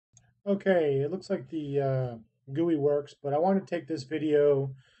Okay, it looks like the GUI works, but I want to take this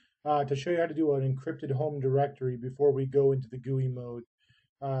video to show you how to do an encrypted home directory before we go into the GUI mode,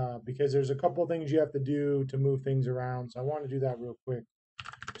 because there's a couple things you have to do to move things around. So I want to do that real quick.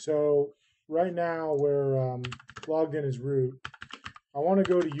 So right now we're logged in as root. I want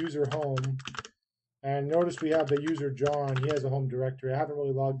to go to user home, and notice we have the user John. He has a home directory. I haven't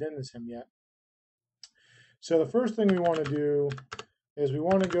really logged in as him yet. So the first thing we want to do is we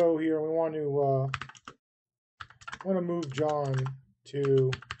want to go here and we want to move John to,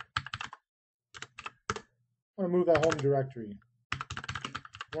 I want to move that home directory. I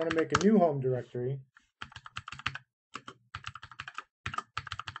want to make a new home directory.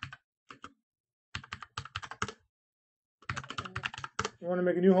 We want to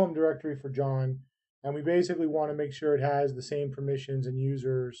make a new home directory for John, and we basically want to make sure it has the same permissions and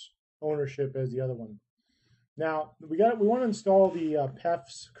users ownership as the other one. Now we want to install the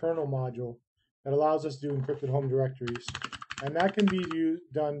PEFS kernel module that allows us to do encrypted home directories, and that can be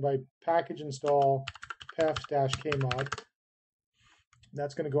done by package install PEFS-kmod.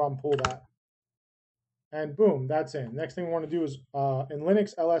 That's going to go out and pull that, and boom, that's in. Next thing we want to do is in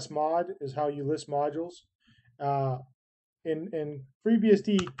Linux, ls-mod is how you list modules. In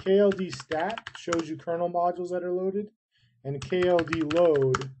FreeBSD, KLD stat shows you kernel modules that are loaded, and KLD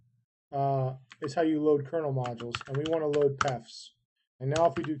load is how you load kernel modules, and we want to load PEFS. And now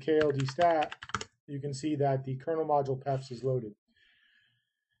if we do KLD stat, you can see that the kernel module PEFS is loaded.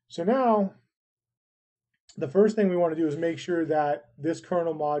 So now, the first thing we want to do is make sure that this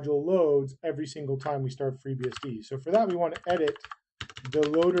kernel module loads every single time we start FreeBSD. So for that, we want to edit the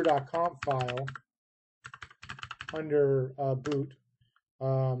loader.conf file under boot,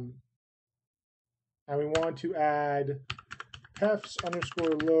 and we want to add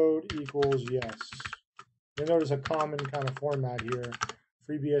PEFS_load equals yes. You'll notice a common kind of format here.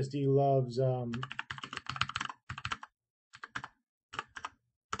 FreeBSD loves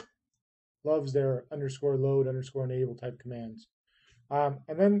their _load_enable type commands.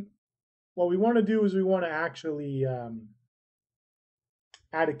 And then what we want to do is we want to actually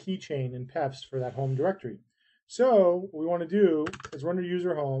add a keychain in PEFS for that home directory. So what we want to do is run to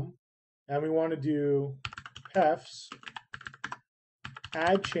user home, and we want to do PEFS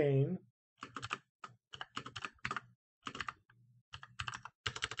add chain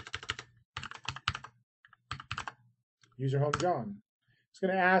user home John. It's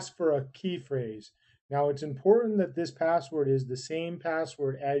going to ask for a key phrase. Now it's important that this password is the same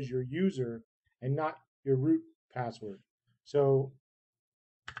password as your user and not your root password. So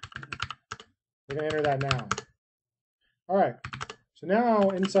we're going to enter that now. All right, so now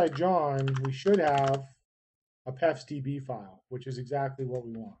inside John, we should have a PEFSDB file, which is exactly what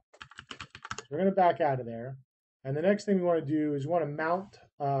we want. So we're going to back out of there. And the next thing we want to do is we want to mount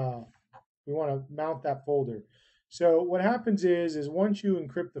that folder. So what happens is once you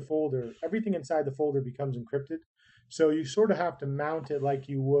encrypt the folder, everything inside the folder becomes encrypted. So you sort of have to mount it like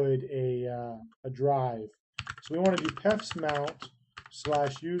you would a drive. So we want to do PEFS mount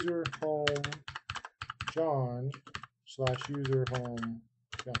 /user home John /user home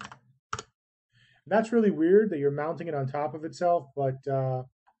John. That's really weird that you're mounting it on top of itself, but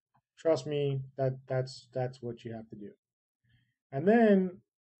trust me, that's what you have to do. And then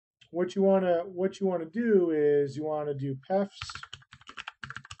what you want to do is you want to do PEFS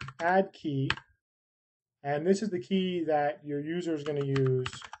add key, and this is the key that your user is going to use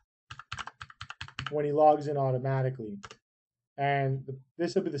when he logs in automatically. And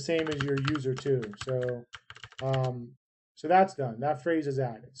this will be the same as your user too. So so that's done. That phrase is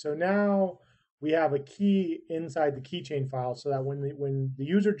added. So now we have a key inside the keychain file, so that when the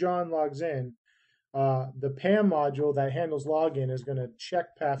user John logs in, the Pam module that handles login is going to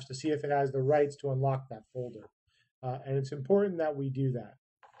check PEFS to see if it has the rights to unlock that folder. And it's important that we do that.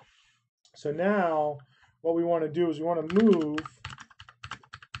 So now what we want to do is we want to move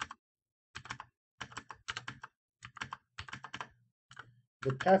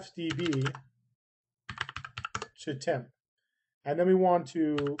the PEFSDB to temp. And then we want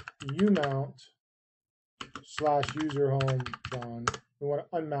to umount /user home John. We want to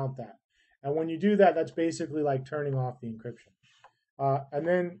unmount that. And when you do that, that's basically like turning off the encryption. And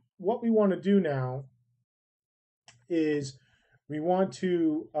then what we want to do now is we want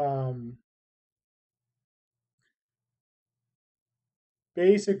to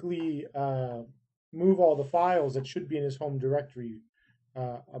basically move all the files that should be in his home directory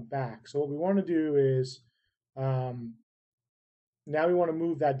back. So what we want to do is now we want to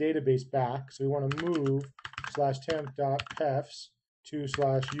move that database back. So we want to move /temp.pefs to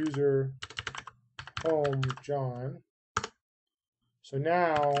 /user home John. So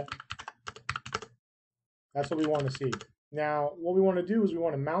now That's what we want to see. Now, what we want to do is we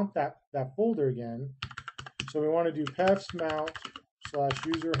want to mount that folder again. So we want to do PEFS mount /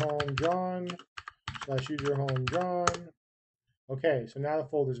 user home John / user home John. Okay, so now the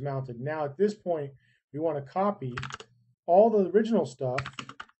folder's mounted. Now at this point, we want to copy all the original stuff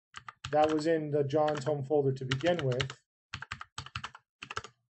that was in the John's home folder to begin with.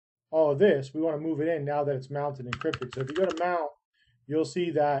 All of this, we want to move it in now that it's mounted and encrypted. So if you go to mount, you'll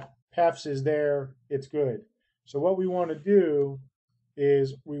see that PEFS is there, it's good. So what we want to do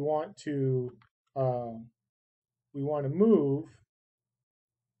is we want to move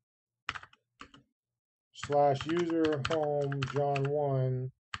 / user home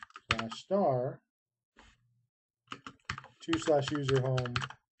John1 / star to / user home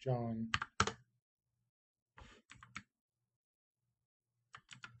John.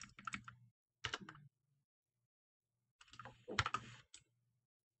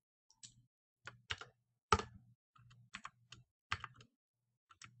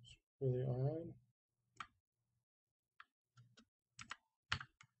 Really odd.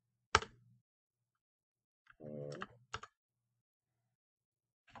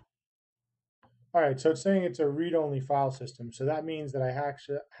 All right, so it's saying it's a read-only file system, so that means that I have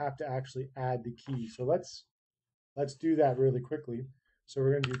to actually add the key. So let's do that really quickly. So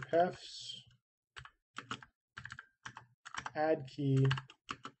we're going to do PEFS add key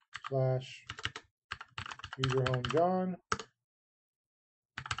 / user home John.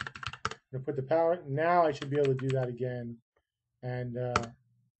 I'm going to put the power. Now I should be able to do that again and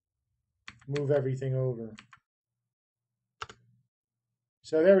move everything over.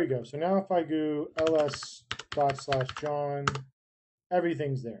 So there we go. So now if I do ls./John,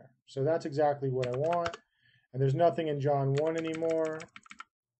 everything's there. So that's exactly what I want. And there's nothing in John 1 anymore.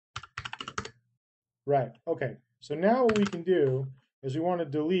 Right. Okay. So now what we can do is we want to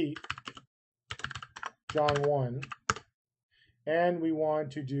delete John 1. And we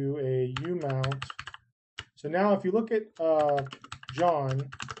want to do a umount. So now if you look at John,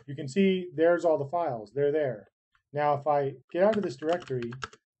 you can see there's all the files. They're there. Now if I get out of this directory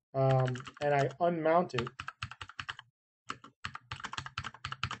and I unmount it,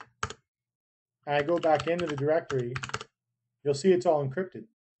 and I go back into the directory, you'll see it's all encrypted.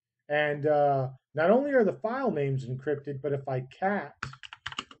 And not only are the file names encrypted, but if I cat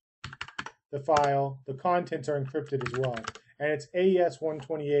the file, the contents are encrypted as well. And it's AES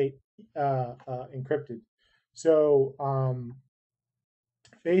 128 encrypted. So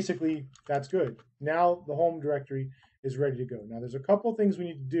basically, that's good. Now the home directory is ready to go. Now there's a couple things we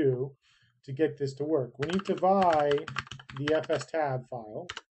need to do to get this to work. We need to vi the FS tab file.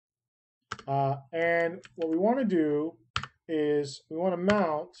 And what we want to do is we want to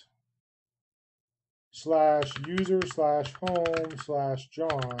mount / user / home /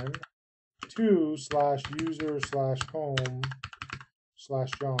 John to / user / home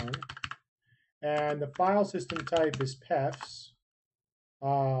 / John. And the file system type is PEFS.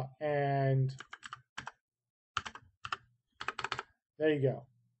 And there you go.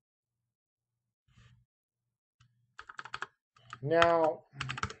 Now,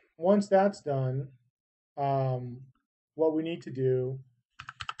 once that's done, what we need to do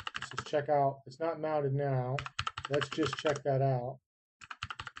is just check out. It's not mounted now. Let's just check that out.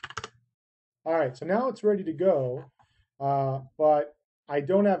 All right, so now it's ready to go, but I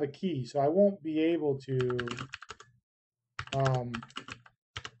don't have a key, so I won't be able to.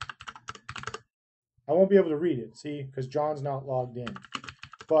 I won't be able to read it, see, because John's not logged in.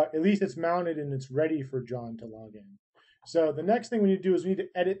 But at least it's mounted and it's ready for John to log in. So the next thing we need to do is we need to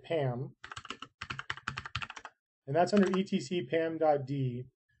edit Pam. And that's under etc pam.d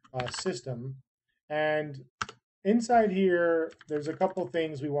system. And inside here, there's a couple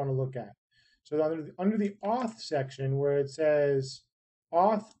things we want to look at. So under the auth section where it says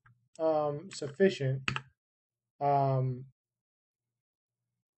auth sufficient,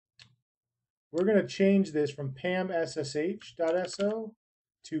 we're going to change this from pam_ssh.so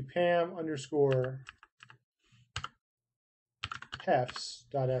to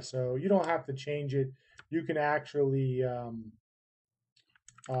pam_pefs.so. You don't have to change it. You can actually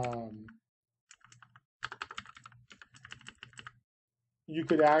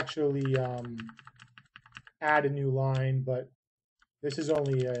add a new line, but this is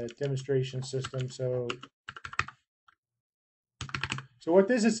only a demonstration system. So what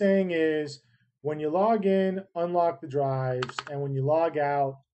this is saying is when you log in, unlock the drives, and when you log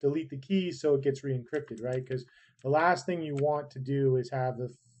out, delete the keys so it gets re-encrypted, right? Because the last thing you want to do is have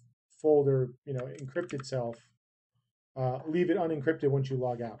the folder, encrypt itself. Leave it unencrypted once you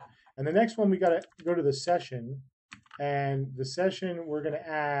log out. And the next one, we got to go to the session, and the session we're going to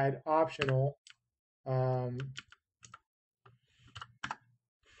add optional And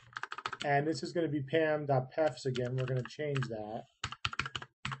this is going to be pam.pefs again. We're going to change that.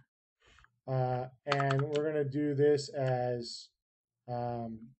 And we're going to do this as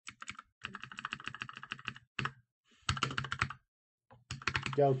del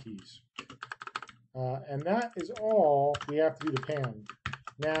keys. And that is all we have to do to Pam.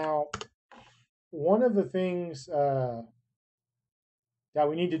 Now, one of the things that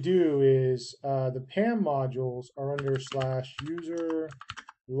we need to do is the Pam modules are under /user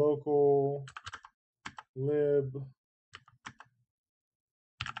local lib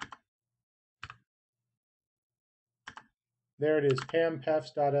there it is,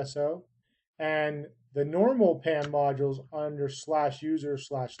 pampefs.so, and the normal Pam modules under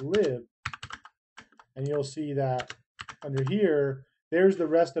 /user/lib, and you'll see that under here, there's the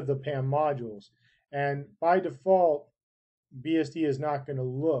rest of the Pam modules. And by default, BSD is not going to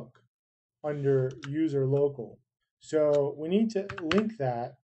look under user local. So we need to link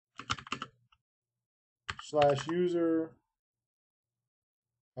that /user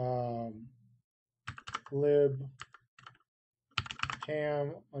lib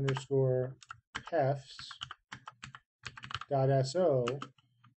pam underscore PEFS.so.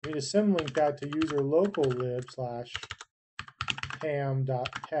 We need to symlink that to user local lib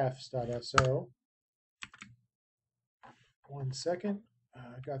 /pam.pefs.so. One second.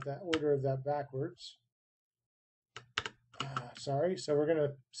 I got that order of that backwards. Sorry. So we're going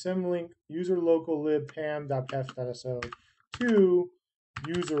to symlink user local lib pam.pefs.so to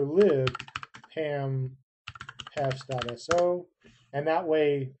user lib pam.pefs.so, and that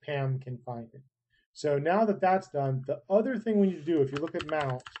way Pam can find it. So now that that's done, the other thing we need to do, if you look at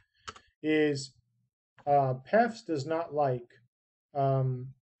mount, is PEFS does not like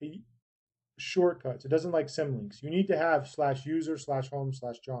shortcuts. It doesn't like symlinks. You need to have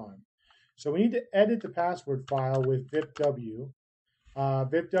 /user/home/John. So we need to edit the password file with vipw.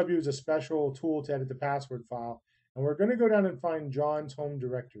 Vipw is a special tool to edit the password file. And we're going to go down and find John's home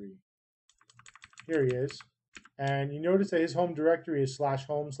directory. Here he is. And you notice that his home directory is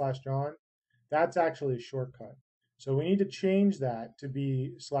 /home/John. That's actually a shortcut. So we need to change that to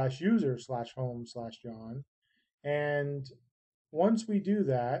be /user/home/John. And once we do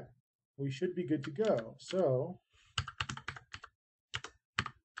that, we should be good to go. So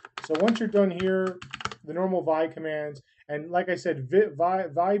once you're done here, the normal vi commands, and like I said,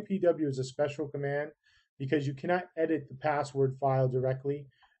 vi-pw is a special command because you cannot edit the password file directly.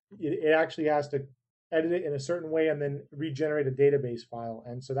 It actually has to edit it in a certain way and then regenerate a database file.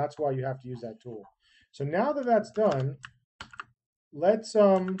 And so that's why you have to use that tool. So now that that's done, let's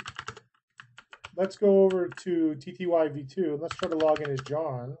go over to TTYV2. Let's try to log in as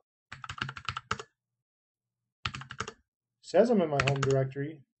John. Says I'm in my home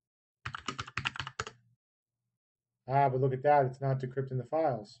directory. But look at that, it's not decrypting the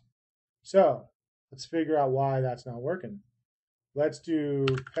files. So let's figure out why that's not working. Let's do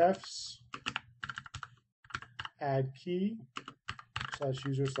PEFS add key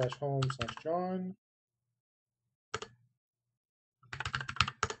 /user/home/John.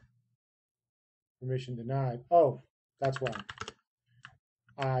 Permission denied. Oh, that's why.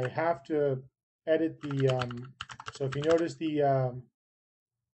 I have to edit the, so if you notice the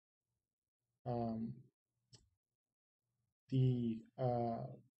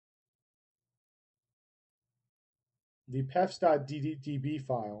PEFS.db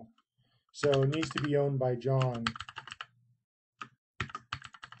file, so it needs to be owned by John.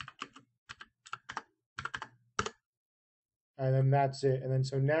 And then that's it. And then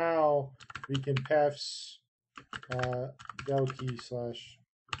so now we can PEFS del key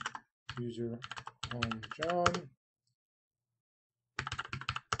 /user home John.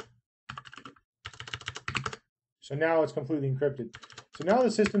 So now it's completely encrypted. So now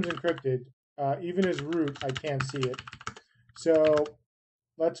the system's encrypted. Even as root, I can't see it. So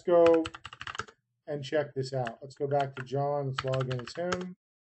let's go and check this out. Let's go back to John. Let's log in as him.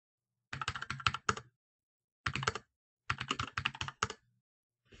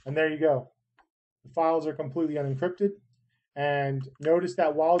 And there you go. The files are completely unencrypted. And notice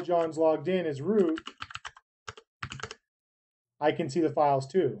that while John's logged in as root, I can see the files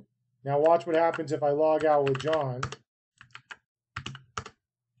too. Now watch what happens if I log out with John.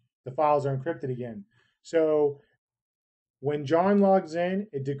 The files are encrypted again. So when John logs in,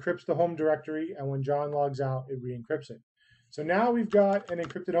 it decrypts the home directory, and when John logs out, it re-encrypts it. So now we've got an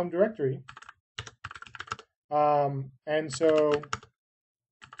encrypted home directory. And so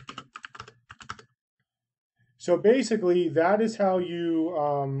basically, that is how you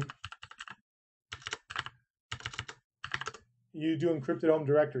you do encrypted home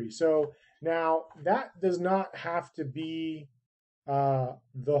directory. So Now, that does not have to be the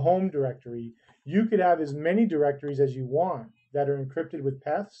home directory. You could have as many directories as you want that are encrypted with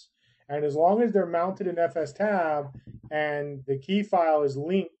PEFS, and as long as they're mounted in FSTab and the key file is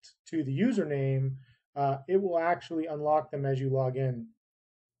linked to the username, it will actually unlock them as you log in.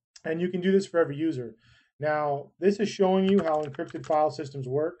 And you can do this for every user. Now, this is showing you how encrypted file systems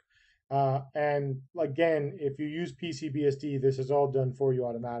work. And again, if you use PCBSD, this is all done for you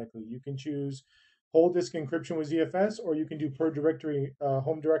automatically. You can choose whole disk encryption with ZFS, or you can do per directory,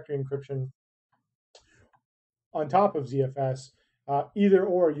 home directory encryption on top of ZFS. Either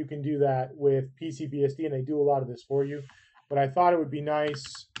or, you can do that with PCBSD, and they do a lot of this for you. But I thought it would be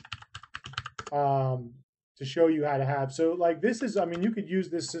nice to show you how to have. So like this is, I mean, you could use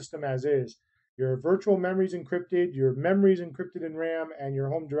this system as is. Your virtual memory is encrypted, your memory is encrypted in RAM, and your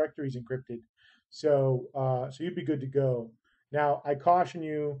home directory is encrypted. So, so you'd be good to go. Now, I caution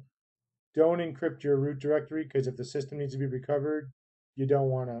you, don't encrypt your root directory, because if the system needs to be recovered, you don't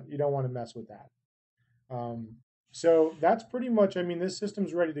want to mess with that. So that's pretty much, I mean, this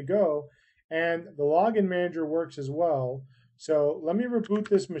system's ready to go, and the login manager works as well. So let me reboot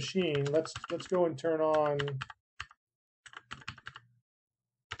this machine. Let's go and turn on.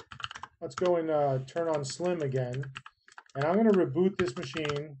 Let's go and turn on Slim again, and I'm going to reboot this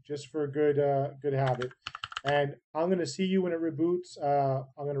machine just for a good habit. And I'm going to see you when it reboots.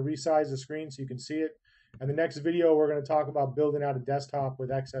 I'm going to resize the screen so you can see it. And the next video, we're going to talk about building out a desktop with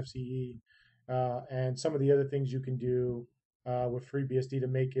XFCE and some of the other things you can do with FreeBSD to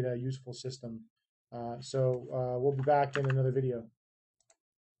make it a useful system. So we'll be back in another video.